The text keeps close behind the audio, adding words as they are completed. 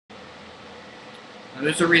Now,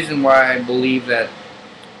 there's a reason why I believe that.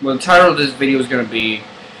 Well, the title of this video is going to be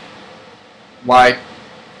why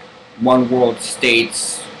one world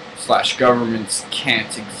states / governments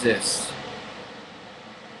can't exist.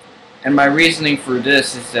 And my reasoning for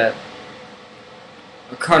this is that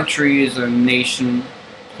a country is a nation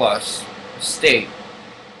plus a state.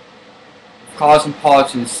 If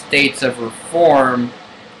cosmopolitan states ever form,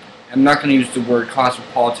 I'm not going to use the word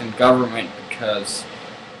cosmopolitan government because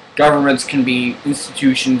governments can be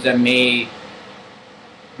institutions that may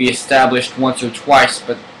be established once or twice,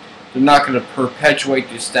 but they're not going to perpetuate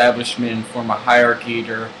the establishment and form a hierarchy.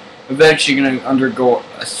 They're eventually going to undergo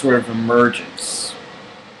a sort of emergence.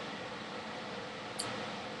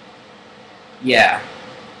 Yeah.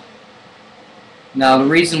 Now, the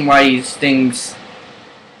reason why these things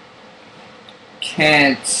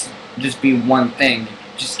can't just be one thing,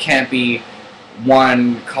 it just can't be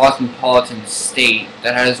one cosmopolitan state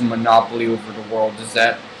that has a monopoly over the world, is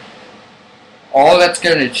that all that's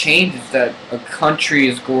going to change is that a country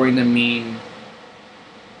is going to mean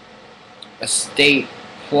a state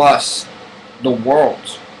plus the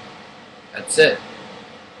world. That's it.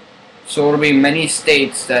 So it'll be many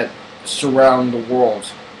states that surround the world.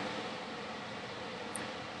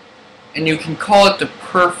 And you can call it the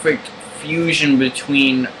perfect fusion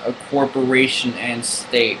between a corporation and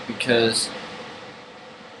state, because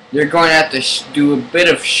you're going to have to do a bit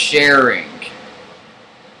of sharing.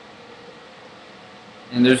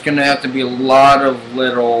 And there's going to have to be a lot of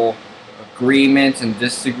little agreements and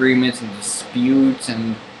disagreements and disputes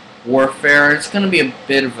and warfare. It's going to be a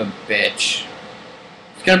bit of a bitch.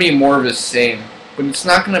 It's going to be more of the same. But it's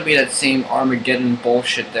not going to be that same Armageddon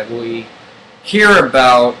bullshit that we hear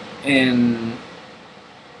about in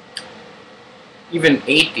even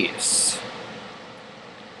atheists.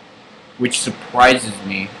 Which surprises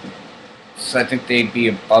me. So I think they'd be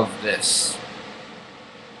above this.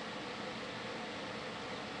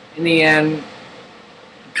 In the end,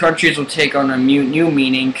 countries will take on a new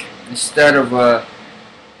meaning. Instead of a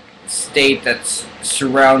state that's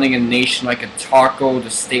surrounding a nation like a taco, the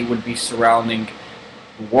state would be surrounding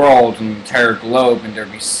the world and the entire globe, and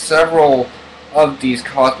there'd be several of these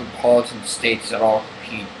cosmopolitan states that all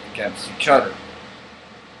compete against each other.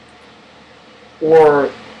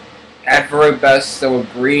 Or, at very best, they'll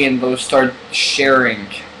agree and they'll start sharing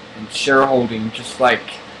and shareholding, just like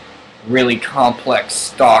really complex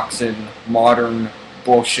stocks in modern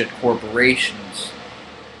bullshit corporations.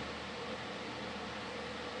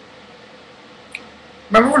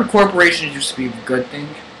 Remember when corporations used to be a good thing?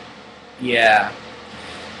 Yeah.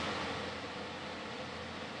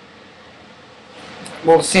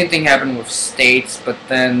 Well, the same thing happened with states, but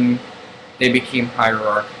then they became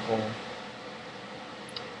hierarchical.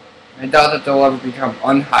 I doubt that they'll ever become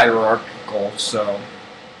unhierarchical, so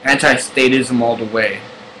anti-statism all the way.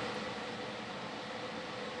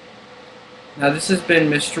 Now, this has been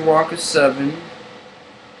Mr. Wonka 7,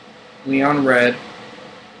 Leon Red,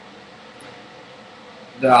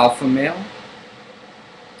 the Alpha Male,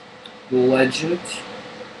 the Legend,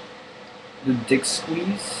 the Dick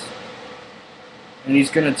Squeeze, and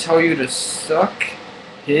he's gonna tell you to suck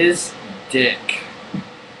his dick.